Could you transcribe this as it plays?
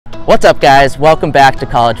What's up, guys? Welcome back to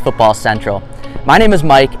College Football Central. My name is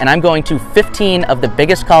Mike, and I'm going to 15 of the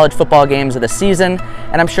biggest college football games of the season,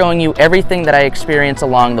 and I'm showing you everything that I experience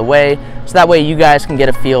along the way, so that way you guys can get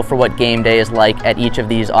a feel for what game day is like at each of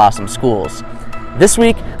these awesome schools. This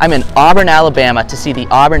week, I'm in Auburn, Alabama to see the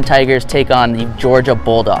Auburn Tigers take on the Georgia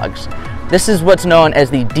Bulldogs. This is what's known as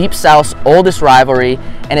the Deep South's oldest rivalry,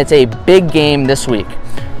 and it's a big game this week.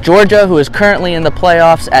 Georgia, who is currently in the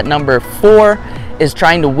playoffs at number 4, is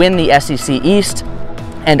trying to win the SEC East,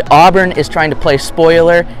 and Auburn is trying to play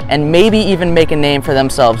spoiler and maybe even make a name for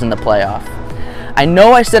themselves in the playoff. I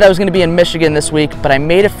know I said I was going to be in Michigan this week, but I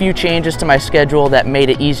made a few changes to my schedule that made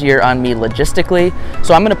it easier on me logistically,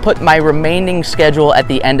 so I'm going to put my remaining schedule at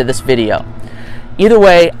the end of this video. Either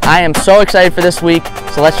way, I am so excited for this week,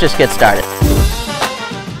 so let's just get started.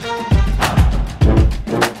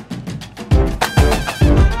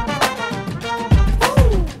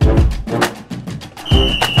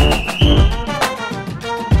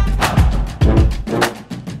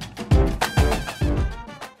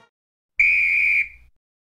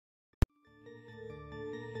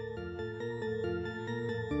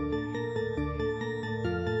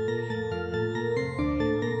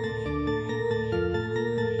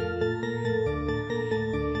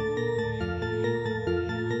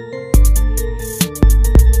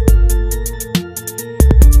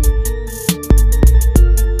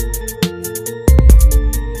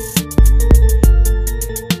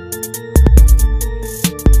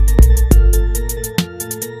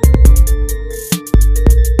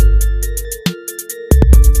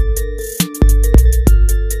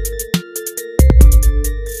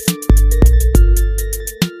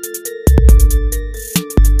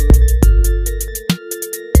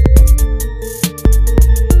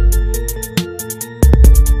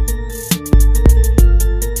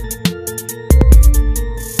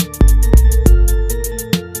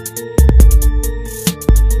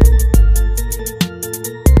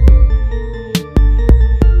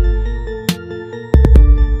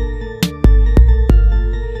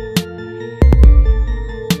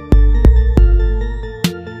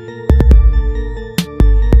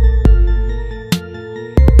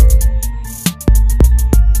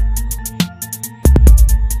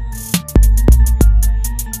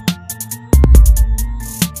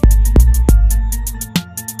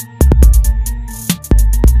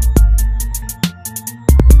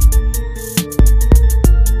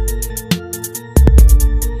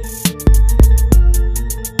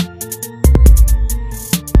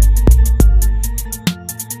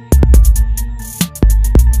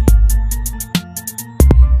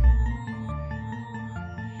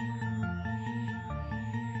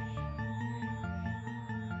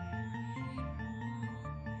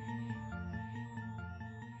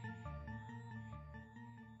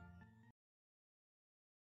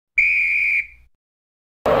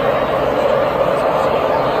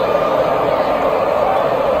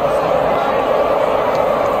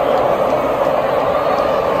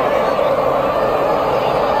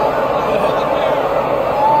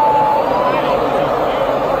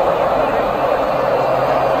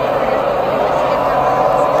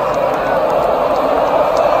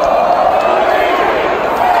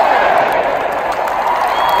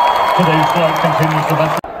 Today's flight continues to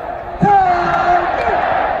the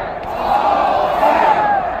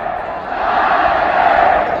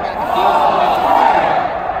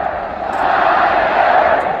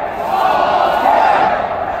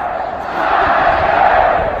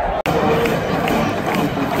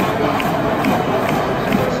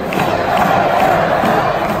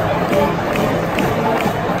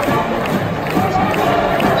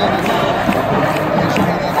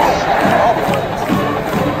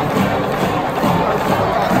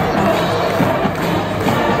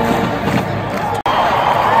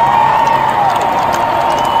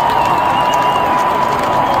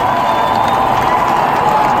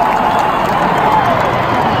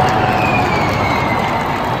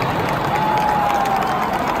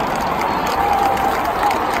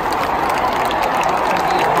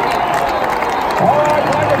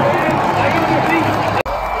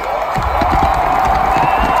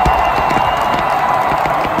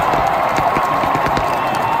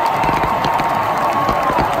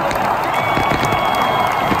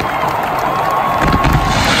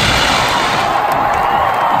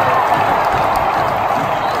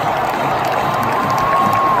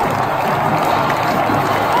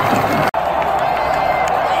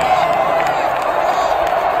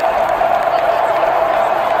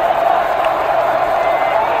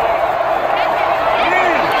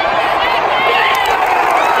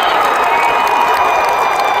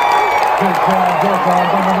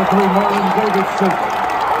Number 3, Martin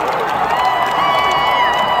Davidson.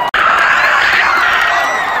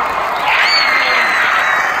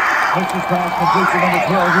 This is pass completion number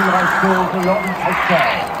 12, Eli Stills, the Auburn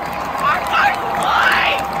touchdown.